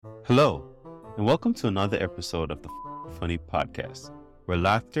Hello, and welcome to another episode of the Funny Podcast, where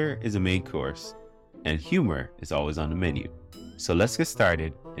laughter is a main course and humor is always on the menu. So let's get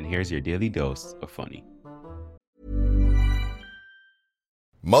started, and here's your daily dose of funny.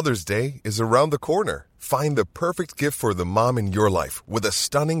 Mother's Day is around the corner. Find the perfect gift for the mom in your life with a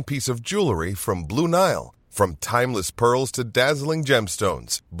stunning piece of jewelry from Blue Nile. From timeless pearls to dazzling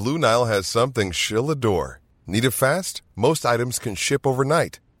gemstones, Blue Nile has something she'll adore. Need it fast? Most items can ship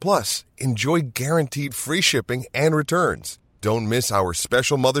overnight. Plus, enjoy guaranteed free shipping and returns. Don't miss our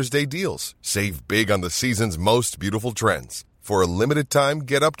special Mother's Day deals. Save big on the season's most beautiful trends. For a limited time,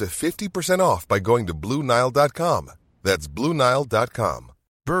 get up to 50% off by going to BlueNile.com. That's BlueNile.com.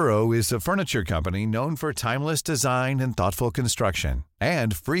 Burrow is a furniture company known for timeless design and thoughtful construction,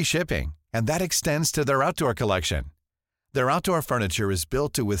 and free shipping, and that extends to their outdoor collection. Their outdoor furniture is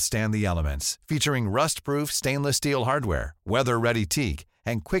built to withstand the elements, featuring rust-proof stainless steel hardware, weather-ready teak,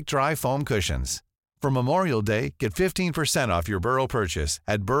 and quick-dry foam cushions. For Memorial Day, get 15% off your Burrow purchase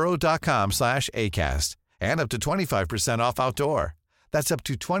at burrow.com/ACAST and up to 25% off outdoor. That's up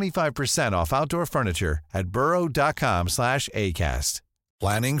to 25% off outdoor furniture at burrow.com/ACAST.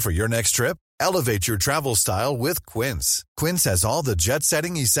 Planning for your next trip? Elevate your travel style with Quince. Quince has all the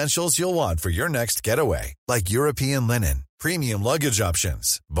jet-setting essentials you'll want for your next getaway, like European linen, premium luggage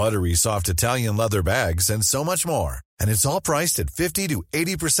options, buttery soft Italian leather bags, and so much more. And it's all priced at 50 to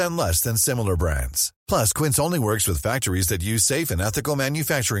 80% less than similar brands. Plus, Quince only works with factories that use safe and ethical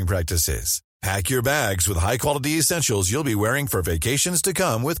manufacturing practices. Pack your bags with high-quality essentials you'll be wearing for vacations to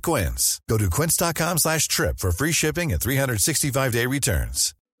come with Quince. Go to quince.com/trip for free shipping and 365-day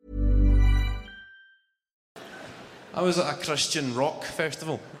returns. I was at a Christian rock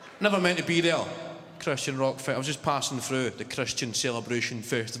festival. Never meant to be there. Christian rock festival. I was just passing through the Christian Celebration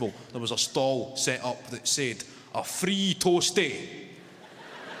Festival. There was a stall set up that said, "A free Toastie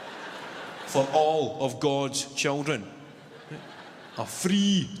for all of God's children." A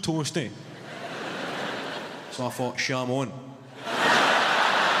free Toastie. So I thought, sham on.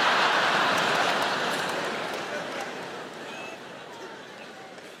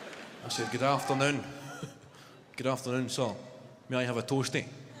 I said, "Good afternoon. Good afternoon, sir. May I have a Toastie?"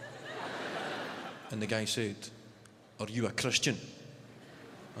 And the guy said, "Are you a Christian?"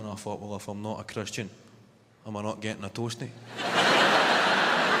 And I thought, well, if I'm not a Christian, am I not getting a Toastie?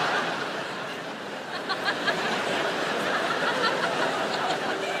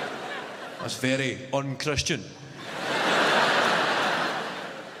 That's very un-Christian.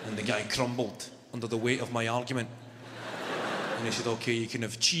 And the guy crumbled under the weight of my argument. And he said, "Okay, you can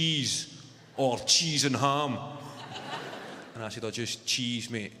have cheese or cheese and ham." And I said, "Oh, just cheese,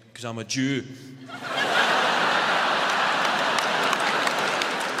 mate, because I'm a Jew."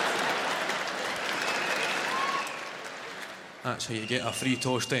 That's how you get a free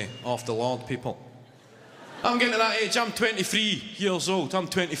Toastie off the Lord, people. I'm getting to that age. I'm 23 years old. I'm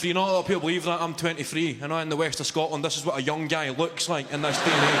 23. Not a lot of people believe that. I'm 23. I know in the west of Scotland, this is what a young guy looks like in this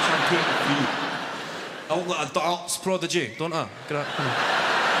day and age. I'm 23. I look like a darts prodigy, don't I?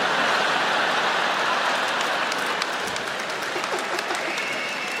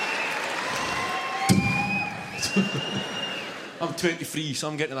 I'm 23, so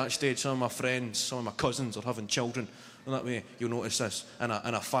I'm getting to that stage. Some of my friends, some of my cousins are having children. And that way, you'll notice this in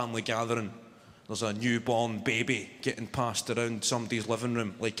a family gathering. There's a newborn baby getting passed around somebody's living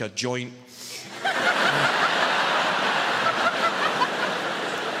room like a joint.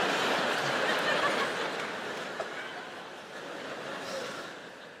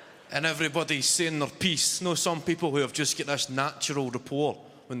 And everybody's saying their piece. You know, some people who have just got this natural rapport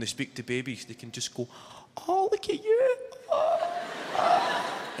when they speak to babies, they can just go, "Oh, look at you."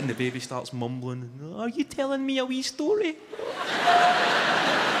 And the baby starts mumbling, "Are you telling me a wee story?"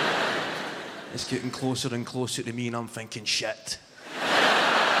 It's getting closer and closer to me, and I'm thinking, shit.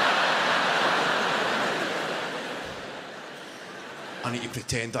 I need to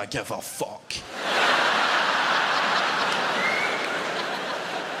pretend I give a fuck.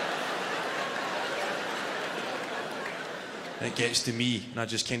 And it gets to me, and I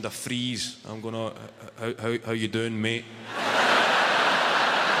just kind of freeze. I'm going, how you doing, mate?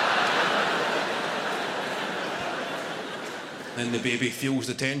 Then the baby feels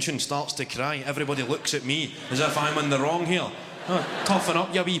the tension, starts to cry. Everybody looks at me as if I'm in the wrong here. Oh, toughen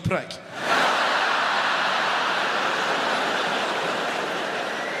up, you wee prick.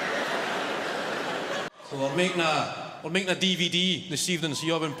 So we're making a DVD this evening, so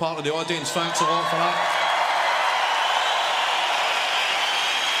you've been part of the audience. Thanks a lot for that.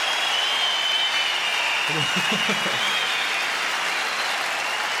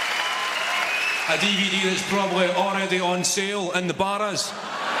 A DVD that's probably already on sale in the bars.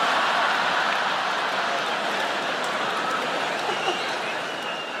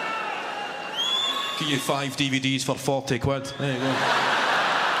 Give you 5 DVDs for 40 quid. There you go.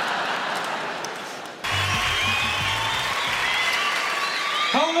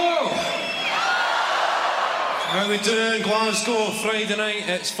 Hello! How we doing, Glasgow? Friday night,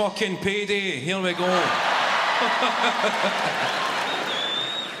 it's fucking payday. Here we go.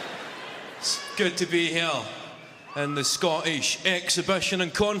 It's good to be here in the Scottish Exhibition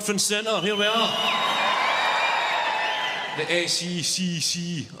and Conference Centre. Here we are. The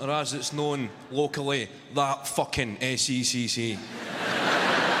SECC, or as it's known locally, that fucking SECC.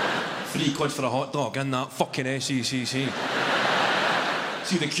 3 quid for a hot dog in that fucking SECC.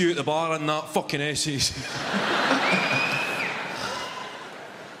 See the queue at the bar in that fucking SECC.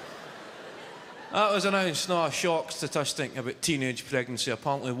 That was announced, a shock statistic about teenage pregnancy.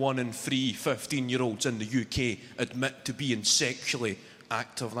 Apparently 1 in 3 15-year-olds in the UK admit to being sexually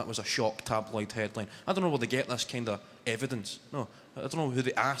active. That was a shock tabloid headline. I don't know where they get this kind of evidence. No, I don't know who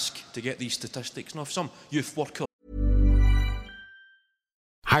they ask to get these statistics. No, if some youth worker.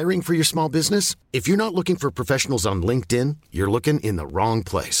 Hiring for your small business? If you're not looking for professionals on LinkedIn, you're looking in the wrong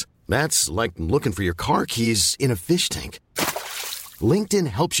place. That's like looking for your car keys in a fish tank. LinkedIn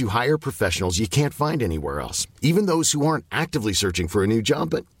helps you hire professionals you can't find anywhere else, even those who aren't actively searching for a new job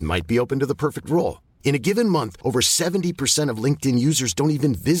but might be open to the perfect role. In a given month, over 70% of LinkedIn users don't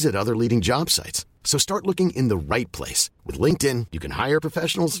even visit other leading job sites. So start looking in the right place. With LinkedIn, you can hire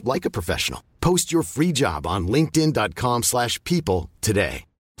professionals like a professional. Post your free job on linkedin.com/people today.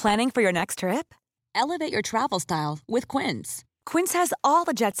 Planning for your next trip? Elevate your travel style with Quince. Quince has all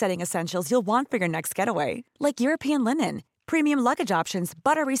the jet-setting essentials you'll want for your next getaway, like European linen, premium luggage options,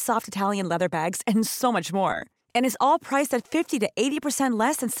 buttery soft Italian leather bags, and so much more. And is all priced at 50 to 80%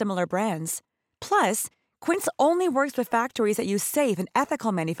 less than similar brands. Plus, Quince only works with factories that use safe and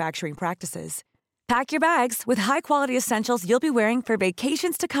ethical manufacturing practices. Pack your bags with high-quality essentials you'll be wearing for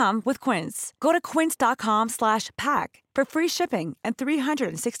vacations to come with Quince. Go to quince.com/pack for free shipping and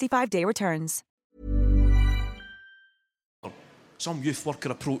 365-day returns. Some youth worker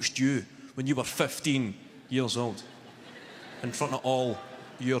approached you when you were 15 years old in front of all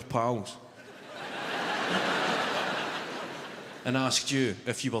your pals and asked you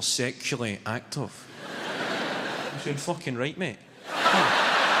if you were sexually active. You're doing fucking right, mate.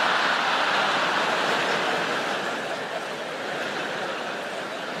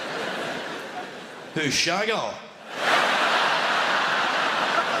 Who's Shagger?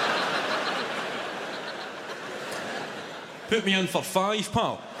 Put me in for 5,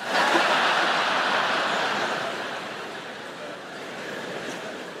 pal.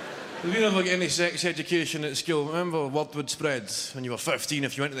 Did you never get any sex education at school? Remember, word would spread when you were 15.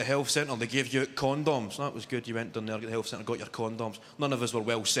 If you went to the health centre, they gave you condoms. That was good. You went down there, got the health centre, got your condoms. None of us were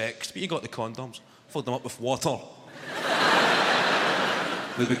well sexed, but you got the condoms. Filled them up with water.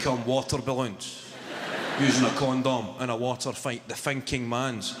 They become water balloons. Using a condom in a water fight, the thinking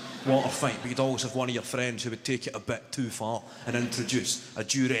man's water fight. But you'd always have one of your friends who would take it a bit too far and introduce a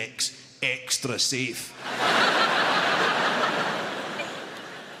Durex Extra Safe.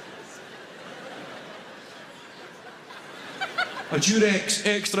 A Durex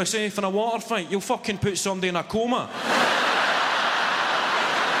Extra Safe in a water fight. You'll fucking put somebody in a coma.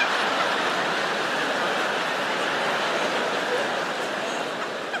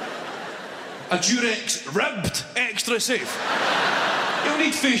 A Durex Ribbed Extra Safe. You'll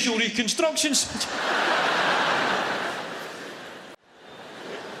need facial reconstructions.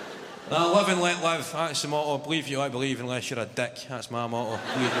 Live and let live. That's the motto. Believe you, I believe, unless you're a dick. That's my motto.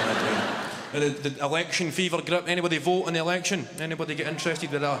 Believe you, I believe. The election fever grip. Anybody vote in the election? Anybody get interested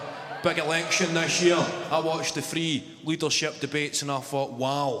with a big election this year? I watched the 3 leadership debates and I thought,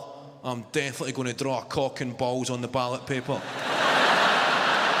 wow, I'm definitely going to draw a cock and balls on the ballot paper.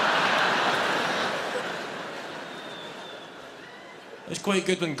 It's quite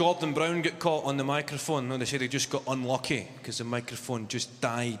good when Gordon Brown got caught on the microphone. No, they said he just got unlucky because the microphone just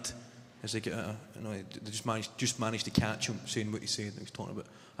died as they get they just managed to catch him saying what he said. He was talking about.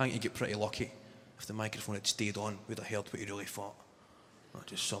 I think he'd get pretty lucky if the microphone had stayed on. We'd have heard what he really thought. Not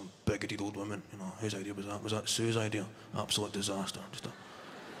just some bigoted old woman. Whose idea was that? Was that Sue's idea? Absolute disaster. Just a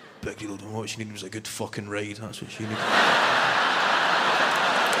bigoted old woman. What she needed was a good fucking ride. That's what she needed.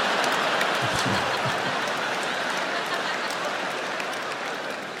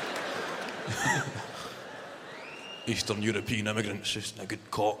 Eastern European immigrants, just a good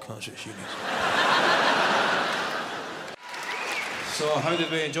cock, that's what she needs. So, how did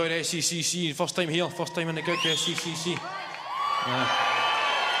we enjoy the SECC? First time here, first time in the gig, SECC.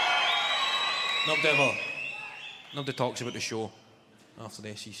 Nobody talks about the show after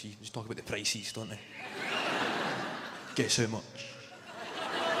the SEC. They just talk about the prices, don't they? Guess how much?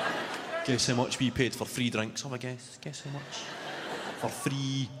 Guess how much we paid for free drinks? Have a guess? Guess how much? For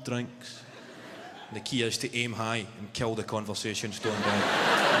free drinks. The key is to aim high and kill the conversations going down.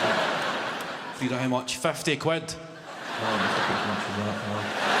 Free how much? 50 quid.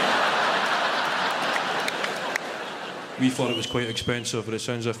 We thought it was quite expensive, but it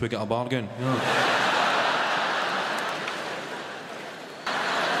sounds as if we got a bargain.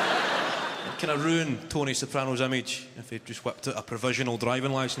 It kind of ruined Tony Soprano's image if he just whipped out a provisional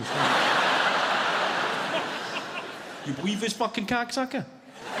driving licence. You believe this fucking cocksucker?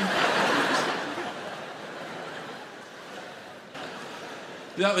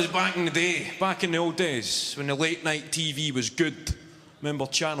 That was back in the day, back in the old days, when the late night TV was good. Remember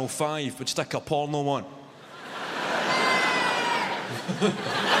Channel 5 would stick a porno on.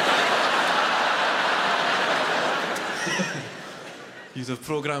 You'd have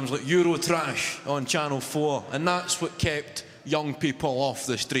programmes like Eurotrash on Channel 4, and that's what kept young people off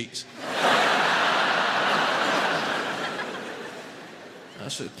the streets.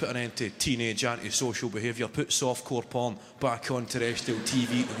 That's what put an end to teenage antisocial behaviour, put softcore porn back on terrestrial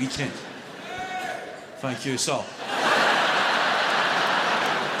TV at the weekend. Thank you, sir.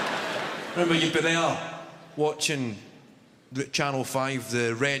 Remember, you'd be there watching Channel 5,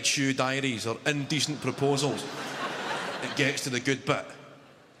 the Red Shoe Diaries or Indecent Proposals. It gets to the good bit.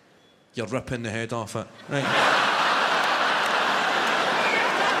 You're ripping the head off it. Right.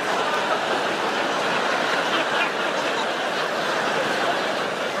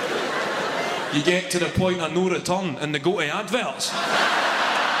 You get to the point of no return and they go to adverts.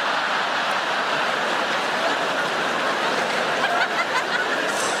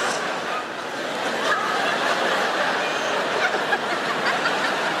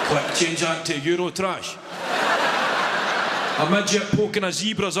 Quick, change that to Eurotrash. A midget poking a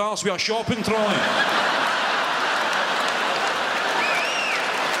zebra's arse with a shopping trolley.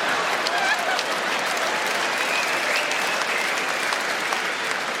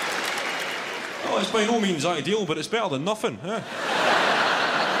 It's by no means ideal, but it's better than nothing.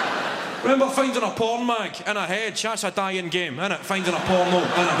 Remember finding a porn mag in a hedge? That's a dying game, innit? Finding a porno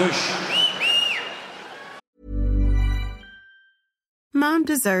in a bush. Mom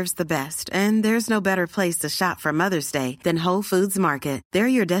deserves the best, and there's no better place to shop for Mother's Day than Whole Foods Market. They're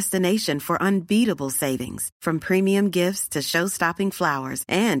your destination for unbeatable savings, from premium gifts to show-stopping flowers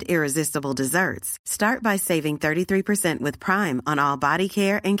and irresistible desserts. Start by saving 33% with Prime on all body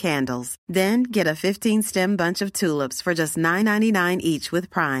care and candles. Then get a 15-stem bunch of tulips for just $9.99 each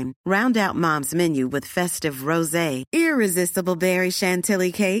with Prime. Round out Mom's menu with festive rosé, irresistible berry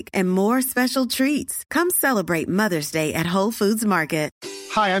chantilly cake, and more special treats. Come celebrate Mother's Day at Whole Foods Market.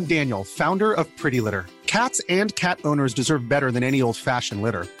 Hi, I'm Daniel, founder of Pretty Litter. Cats and cat owners deserve better than any old-fashioned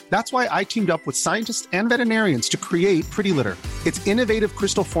litter. That's why I teamed up with scientists and veterinarians to create Pretty Litter. Its innovative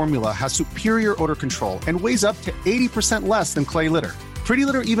crystal formula has superior odor control and weighs up to 80% less than clay litter. Pretty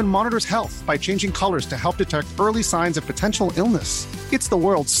Litter even monitors health by changing colors to help detect early signs of potential illness. It's the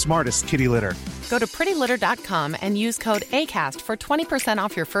world's smartest kitty litter. Go to prettylitter.com and use code ACAST for 20%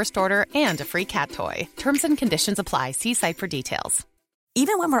 off your first order and a free cat toy. Terms and conditions apply. See site for details.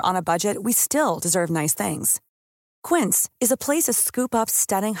 Even when we're on a budget, we still deserve nice things. Quince is a place to scoop up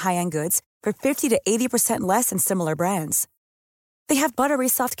stunning high-end goods for 50 to 80% less than similar brands. They have buttery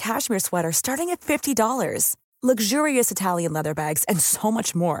soft cashmere sweaters starting at $50, luxurious Italian leather bags, and so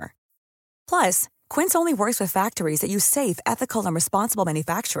much more. Plus, Quince only works with factories that use safe, ethical, and responsible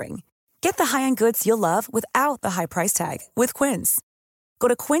manufacturing. Get the high-end goods you'll love without the high price tag with Quince. Go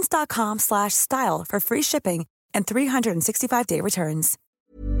to quince.com/style for free shipping and 365-day returns.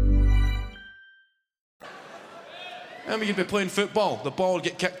 Remember, you'd be playing football, the ball would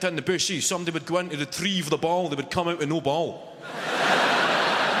get kicked in the bushes, somebody would go in to retrieve the ball, they would come out with no ball.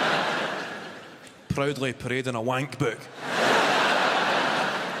 Proudly parading a wank book.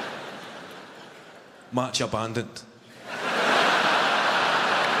 Match abandoned.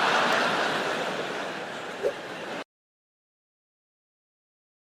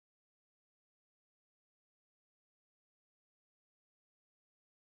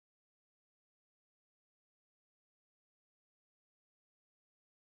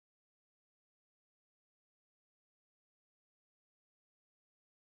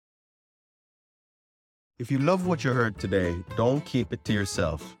 If you love what you heard today, don't keep it to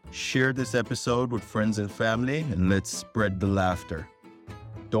yourself. Share this episode with friends and family, and let's spread the laughter.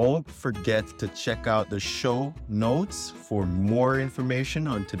 Don't forget to check out the show notes for more information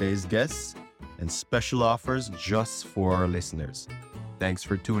on today's guests and special offers just for our listeners. Thanks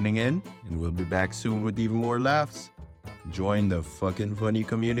for tuning in, and we'll be back soon with even more laughs. Join the fucking funny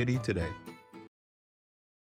community today.